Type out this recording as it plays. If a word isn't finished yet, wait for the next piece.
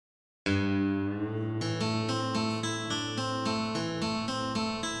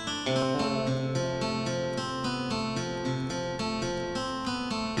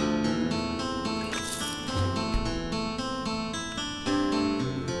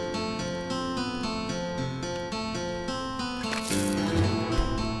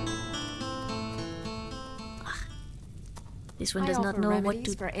This one does not know what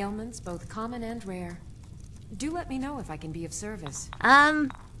to... for ailments both common and rare. Do let me know if I can be of service.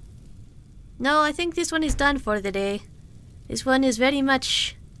 No, I think this one is done for the day. This one is very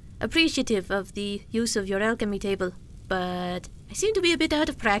much appreciative of the use of your alchemy table, but I seem to be a bit out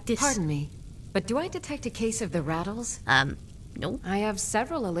of practice. Pardon me, but do I detect a case of the rattles? No. I have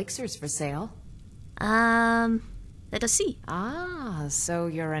several elixirs for sale. Let us see. Ah, so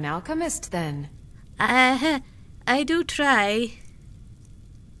you're an alchemist then? I do try.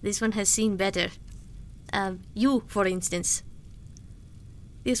 This one has seen better. You, for instance.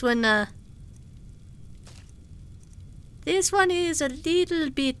 This one is a little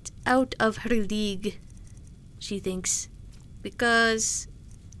bit out of her league, she thinks. Because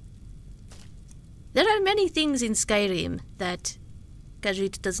there are many things in Skyrim that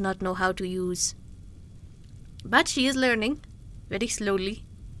Khajiit does not know how to use. But she is learning, very slowly.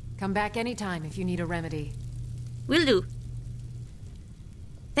 Come back anytime if you need a remedy. Will do.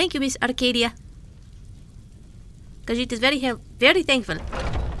 Thank you, Miss Arcadia. Khajiit is very thankful.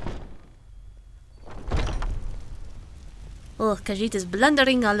 Oh, Khajiit is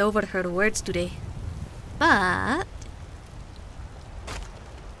blundering all over her words today. But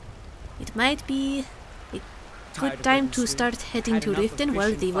it might be a good time to start heading to Riften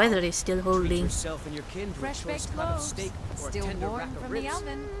while the weather is still holding. Fresh baked loaves, still warm from the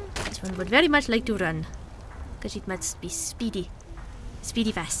oven. This one would very much like to run. Khajiit must be speedy.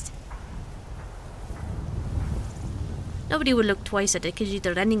 Speedy fast. Nobody would look twice at a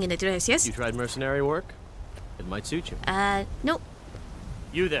Khajiit running in a dress, yes? You tried mercenary work? It might suit you. No.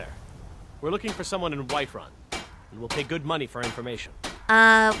 You there. We're looking for someone in Whiterun, and we'll pay good money for information.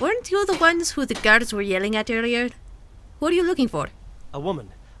 Weren't you the ones who the guards were yelling at earlier? Who are you looking for? A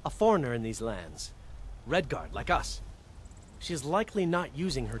woman, a foreigner in these lands. Redguard, like us. She is likely not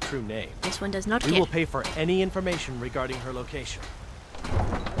using her true name. This one does not care. We will pay for any information regarding her location.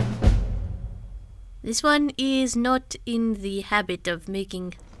 This one is not in the habit of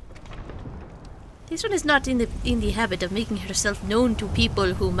making... This one is not in the habit of making herself known to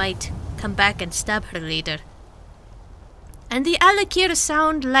people who might come back and stab her later. And the Alikir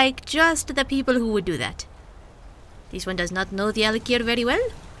sound like just the people who would do that. This one does not know the Alikir very well,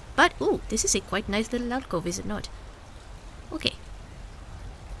 but ooh, this is a quite nice little alcove, is it not? Okay.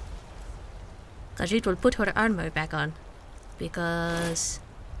 Khajiit will put her armor back on, because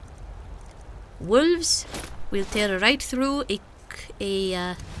wolves will tear right through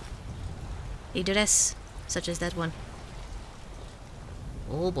a dress such as that one.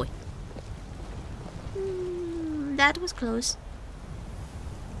 Oh boy. That was close.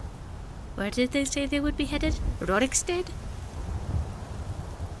 Where did they say they would be headed? Rorikstead?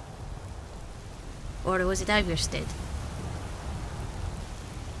 Or was it Ivarstead?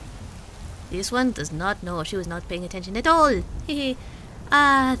 This one does not know. She was not paying attention at all. Hehe.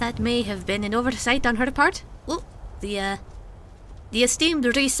 That may have been an oversight on her part. Oh, the esteemed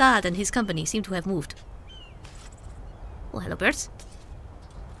Risad and his company seem to have moved. Oh, hello, birds.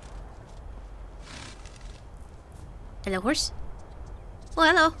 Hello, horse. Oh,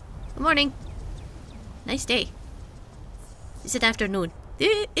 hello. Good morning. Nice day. Is it afternoon?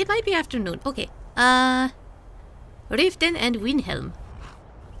 It might be afternoon. Okay. Riften and Windhelm.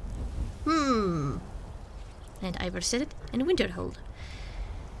 And Ivarstead and Winterhold.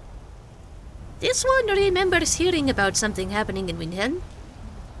 This one remembers hearing about something happening in Windhelm.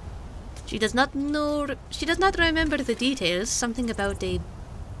 She does not remember the details. Something about a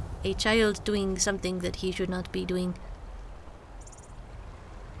child doing something that he should not be doing.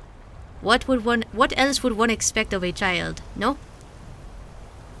 What else would one expect of a child? No?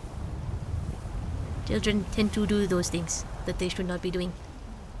 Children tend to do those things that they should not be doing.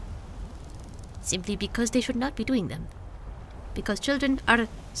 Simply because they should not be doing them. Because children are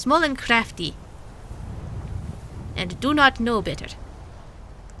small and crafty. And do not know better.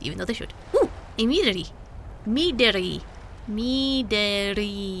 Even though they should. Ooh! A Midori. Midori.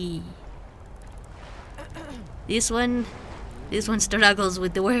 Midori. This one struggles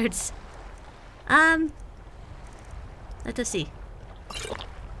with the words. Let us see.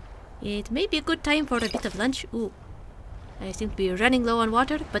 It may be a good time for a bit of lunch. Ooh. I seem to be running low on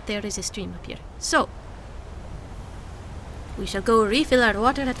water, but there is a stream up here. So, we shall go refill our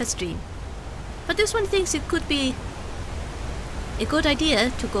water at the stream. But this one thinks it could be a good idea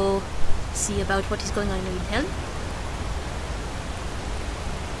to go see about what is going on in Windhelm.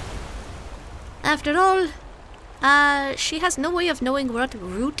 After all, she has no way of knowing what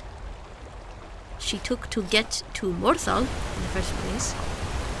route she took to get to Morthal in the first place.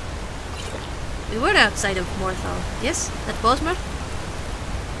 We were outside of Morthal, yes? At Bosmer?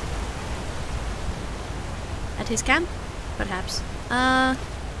 At his camp? perhaps.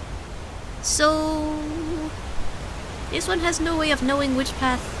 So... this one has no way of knowing which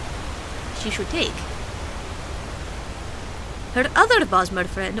path she should take. Her other Bosmer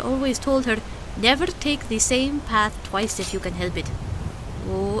friend always told her, never take the same path twice if you can help it.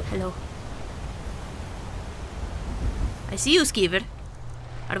 Oh, hello. I see you, Skeever.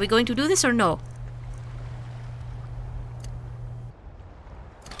 Are we going to do this or no?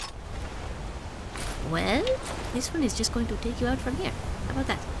 Well, this one is just going to take you out from here. How about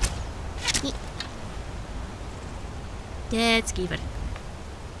that? Dead Skeever.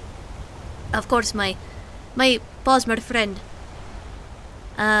 Of course, my Bosmer friend,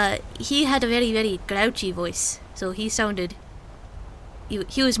 he had a very, very grouchy voice, so he sounded...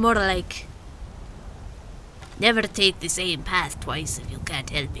 He was more like... never take the same path twice if you can't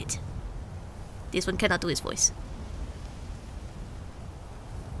help it. This one cannot do his voice.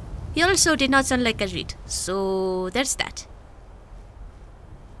 He also did not sound like Khajiit, so there's that.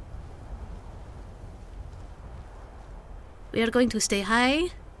 We are going to stay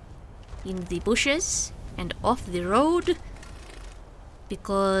high in the bushes and off the road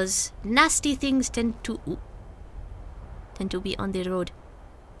because nasty things tend to be on the road.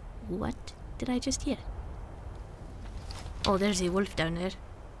 What did I just hear? Oh, there's a wolf down there.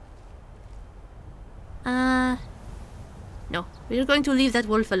 No, we're going to leave that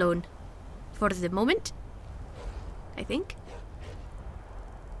wolf alone for the moment, I think.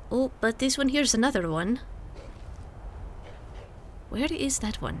 Oh, but this one here's another one. Where is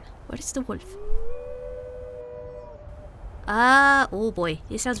that one? Where is the wolf? Oh boy,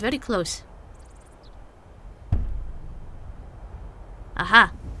 he sounds very close.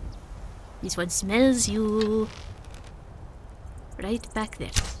 Aha! This one smells you. Right back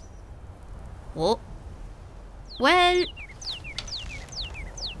there. Oh. Well.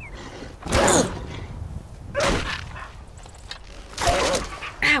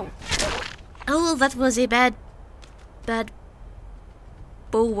 Ow! Oh, that was a bad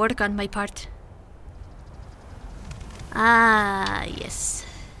bow work on my part. Ah, yes.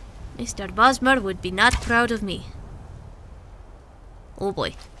 Mr. Bosmer would be not proud of me. Oh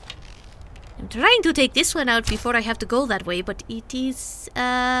boy. I'm trying to take this one out before I have to go that way, but it is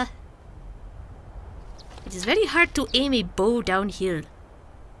very hard to aim a bow downhill.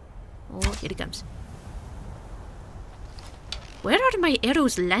 Oh, here it comes. Where are my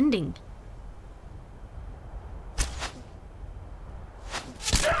arrows landing?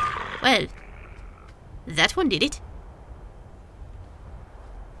 Well, that one did it.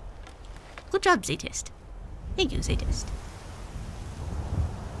 Good job, Zaytest. Thank you, Zaytest.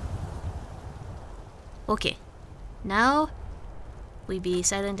 Okay, now we be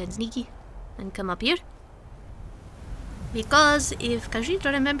silent and sneaky and come up here. Because if Khajiit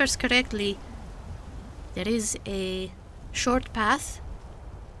remembers correctly, there is a short path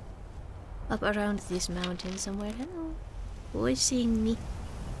up around this mountain somewhere. Hello. Who is seeing me?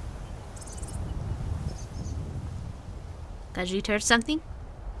 Khajiit heard something.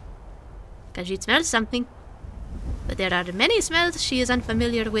 Khajiit smells something. But there are many smells she is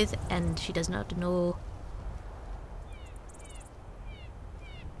unfamiliar with and she does not know.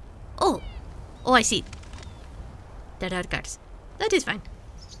 Oh! Oh, I see. There are guards. That is fine.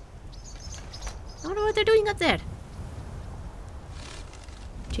 I wonder what they're doing up there.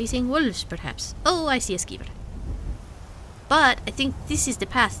 Chasing wolves, perhaps. Oh, I see a skeever. But I think this is the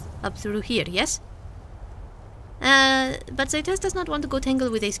path up through here, yes? But Zaytest does not want to go tangle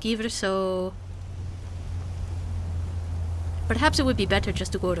with a skeever, so... perhaps it would be better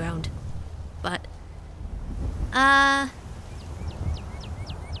just to go around. But...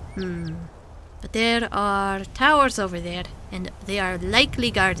 But there are towers over there, and they are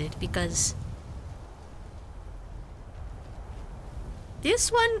likely guarded, because...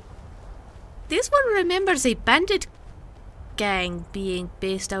 This one remembers a bandit gang being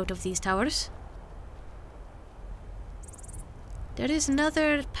based out of these towers. There is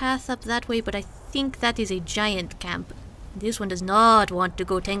another path up that way, but I think that is a giant camp. This one does not want to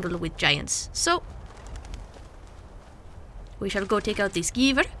go tangle with giants, so... we shall go take out the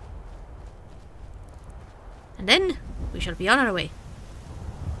skeever. And then we shall be on our way.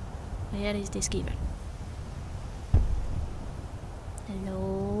 Where is the skeever?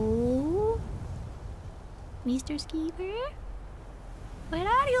 Hello? Mr. Skeever? Where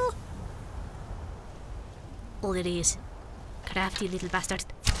are you? Oh, there he is. Crafty little bastard.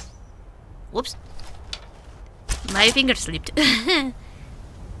 Whoops. My finger slipped. The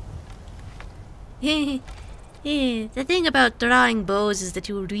thing about drawing bows is that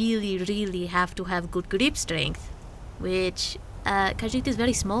you really, really have to have good grip strength. Which, Khajiit is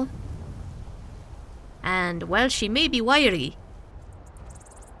very small. And while she may be wiry,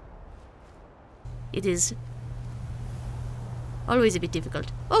 it is always a bit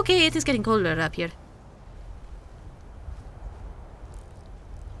difficult. Okay, it is getting colder up here.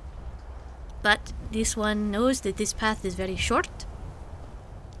 But this one knows that this path is very short.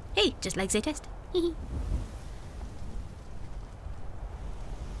 Hey, just like Zaytest.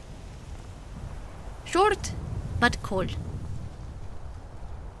 Short, but cold.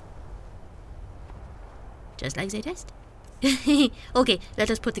 Just like Zaytest. Okay,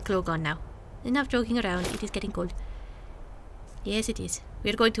 let us put the cloak on now. Enough joking around, it is getting cold. Yes, it is.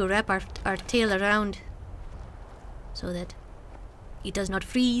 We're going to wrap our tail around so that it does not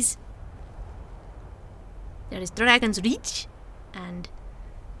freeze. There is Dragon's Reach, and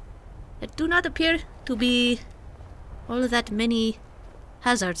there do not appear to be all that many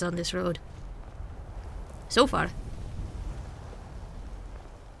hazards on this road. So far.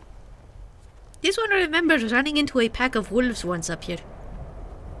 This one remembers running into a pack of wolves once up here.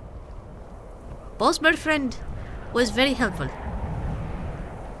 Bosmer friend was very helpful.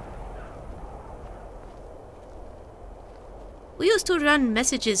 We used to run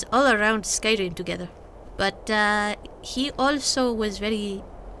messages all around Skyrim together. But he also was very...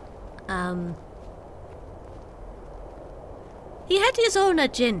 he had his own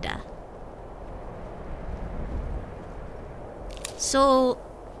agenda. So,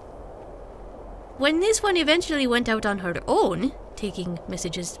 when this one eventually went out on her own, taking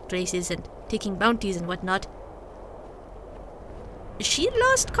messages places and taking bounties and whatnot, she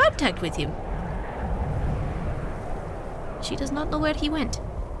lost contact with him. She does not know where he went.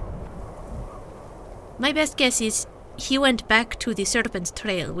 My best guess is he went back to the Serpent's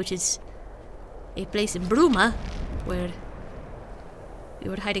Trail, which is a place in Bruma where we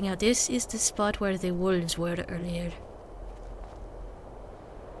were hiding out. This is the spot where the wolves were earlier.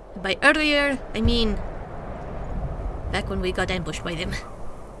 And by earlier, I mean back when we got ambushed by them.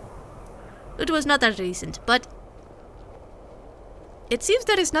 It was not that recent, but it seems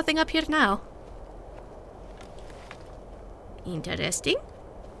there is nothing up here now. Interesting.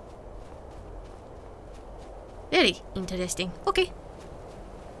 Very interesting. Okay.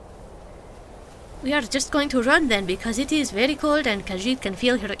 We are just going to run then, because it is very cold and Khajiit can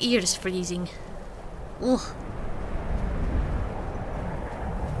feel her ears freezing. Ugh.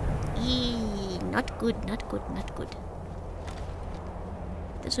 Eee, not good, not good, not good.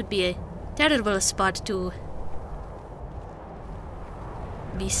 This would be a terrible spot to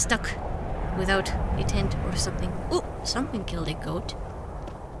be stuck without a tent or something. Oh, something killed a goat.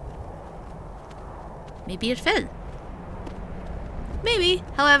 Maybe it fell. Maybe.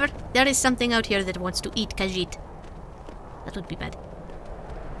 However, there is something out here that wants to eat Khajiit. That would be bad.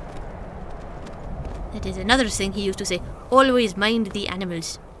 That is another thing he used to say. Always mind the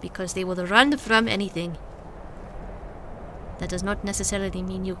animals, because they will run from anything. That does not necessarily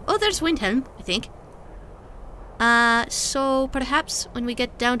mean you... Oh, there's Windhelm, I think. So perhaps when we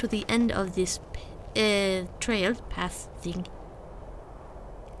get down to the end of this trail, path thing,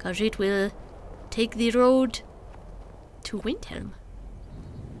 Khajiit will take the road to Windhelm.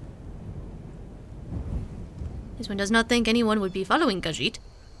 This one does not think anyone would be following Khajiit,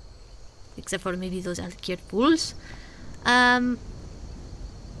 except for maybe those Alkir fools.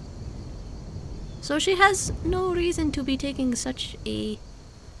 So she has no reason to be taking such a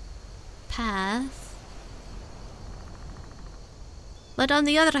path. But on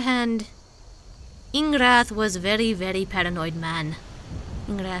the other hand, Ingrath was a very, very paranoid man.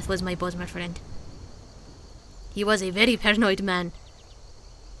 Ingrath was my Bosmer friend. He was a very paranoid man.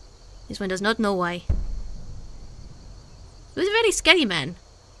 This one does not know why. He was a very scary man.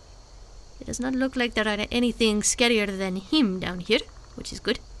 It does not look like there are anything scarier than him down here, which is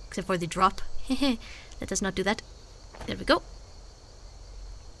good, except for the drop. Let us not do that. There we go.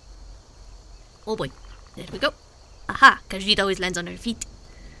 Oh boy. There we go. Aha! Khajiit always lands on her feet.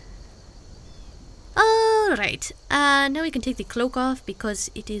 Alright. Now we can take the cloak off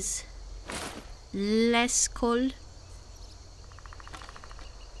because it is less cold.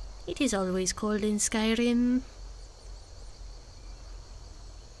 It is always cold in Skyrim.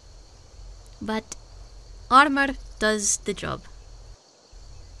 But armor does the job.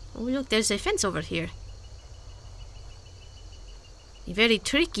 Oh look, there's a fence over here. A very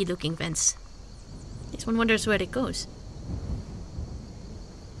tricky looking fence. This one wonders where it goes.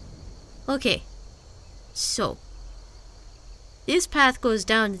 Okay. So. This path goes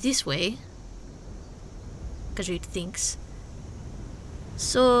down this way. Khajiit thinks.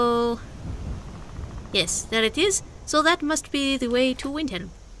 So. Yes, there it is. So that must be the way to Windhelm.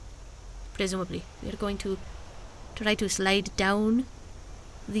 Presumably. We are going to try to slide down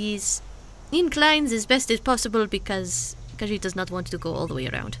these inclines as best as possible because Khajiit does not want to go all the way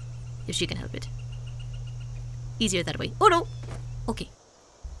around, if she can help it. Easier that way. Oh no! Okay.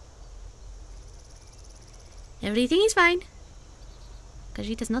 Everything is fine.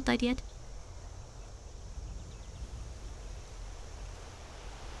 Khajiit has not died yet.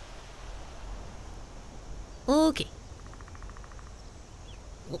 Okay.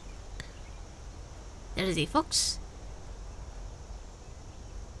 Oh. There is a fox.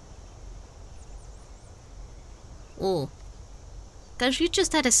 Oh. Khajiit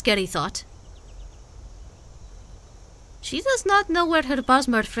just had a scary thought. She does not know where her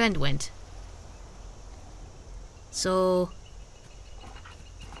Bosmer friend went. So...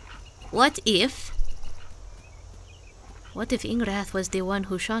 What if Ingrath was the one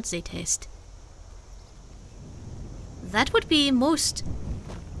who shot Zaytest? That would be most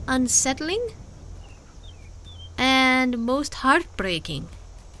unsettling and most heartbreaking.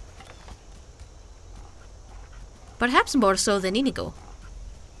 Perhaps more so than Inigo.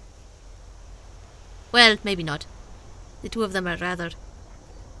 Well, maybe not. The two of them are rather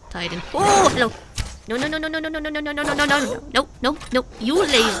tied in. Oh, hello! No, no, no, no, no, no, no, no, no, no, no, no, no, no, no, no, no. You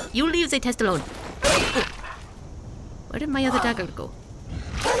leave Zaytest alone. Oh. Where did my other dagger go?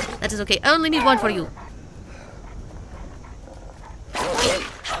 That is okay. I only need one for you.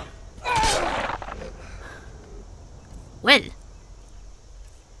 Well.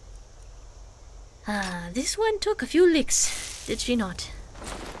 This one took a few licks, did she not?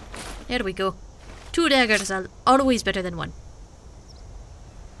 There we go. 2 daggers are always better than 1.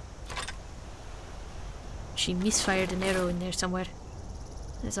 She misfired an arrow in there somewhere.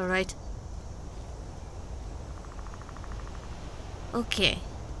 That's alright. Okay.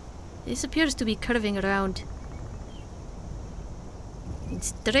 This appears to be curving around in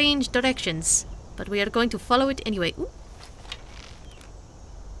strange directions, but we are going to follow it anyway. Ooh.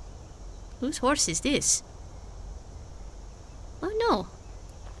 Whose horse is this? Oh no.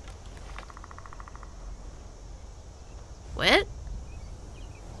 Well,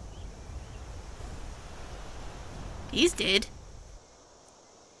 he's dead.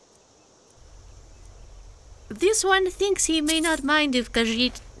 This one thinks he may not mind if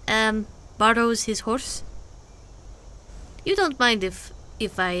Khajiit borrows his horse. You don't mind if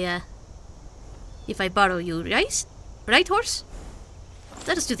I borrow you, right? Right, horse?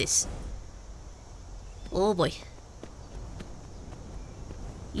 Let us do this. Oh boy.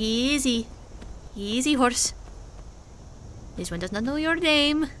 Easy. Easy, horse. This one does not know your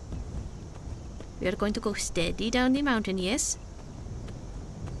name. We are going to go steady down the mountain, yes?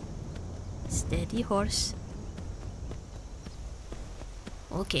 Steady, horse.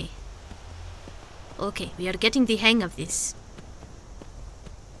 Okay. Okay, we are getting the hang of this.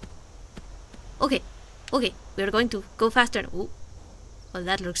 Okay. Okay, we are going to go faster. Ooh. Well,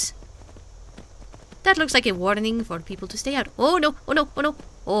 that looks like a warning for people to stay out. Oh no, oh no, oh no.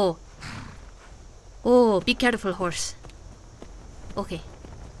 Oh. Oh, be careful, horse. Okay.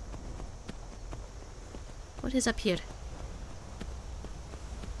 What is up here?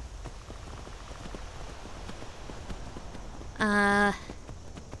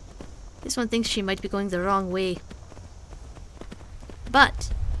 This one thinks she might be going the wrong way.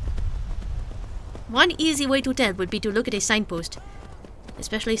 But one easy way to tell would be to look at a signpost.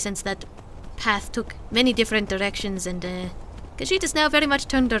 Especially since that path took many different directions and Khajiit is now very much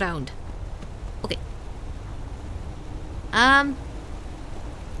turned around. Okay.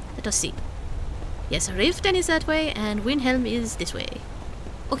 Let us see. Yes, Riften is that way and Windhelm is this way.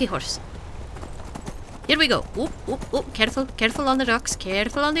 Okay, horse. Here we go. Oop, oop, oop. Careful, careful on the rocks.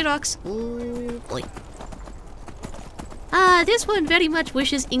 Careful on the rocks. Oh boy. This one very much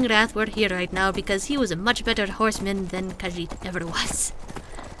wishes Ingrath were here right now because he was a much better horseman than Khajiit ever was.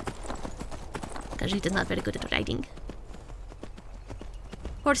 Khajiit is not very good at riding.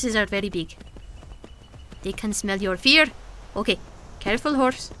 Horses are very big. They can smell your fear. Okay, careful,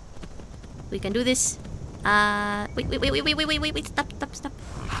 horse. We can do this. Wait. Stop.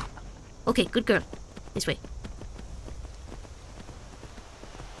 Okay, good girl. This way.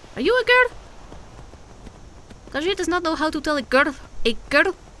 Are you a girl? Khajiit does not know how to tell a girl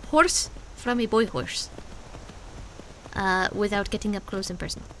horse from a boy horse. Without getting up close in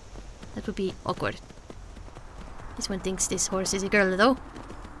person. That would be awkward. This one thinks this horse is a girl, though.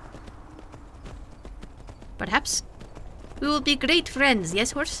 Perhaps. We will be great friends,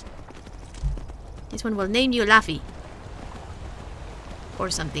 yes, horse? This one will name you Laffy. Or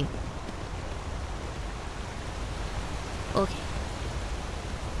something. Okay.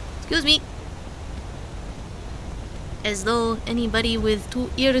 Excuse me. As though anybody with 2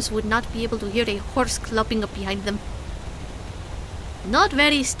 ears would not be able to hear a horse clopping up behind them. Not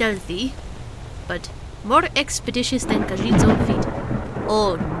very stealthy, but more expeditious than Khajiit's own feet.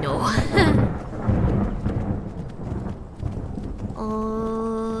 Oh no.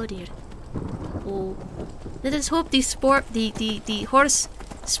 Oh dear. Oh. Let us hope the horse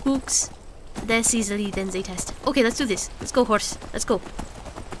spooks less easily than Zaytest. Okay, let's do this. Let's go, horse. Let's go.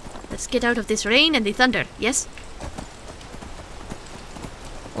 Let's get out of this rain and the thunder. Yes?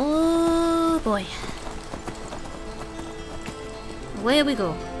 Oh boy. Away we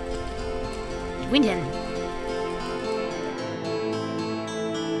go. Windhelm.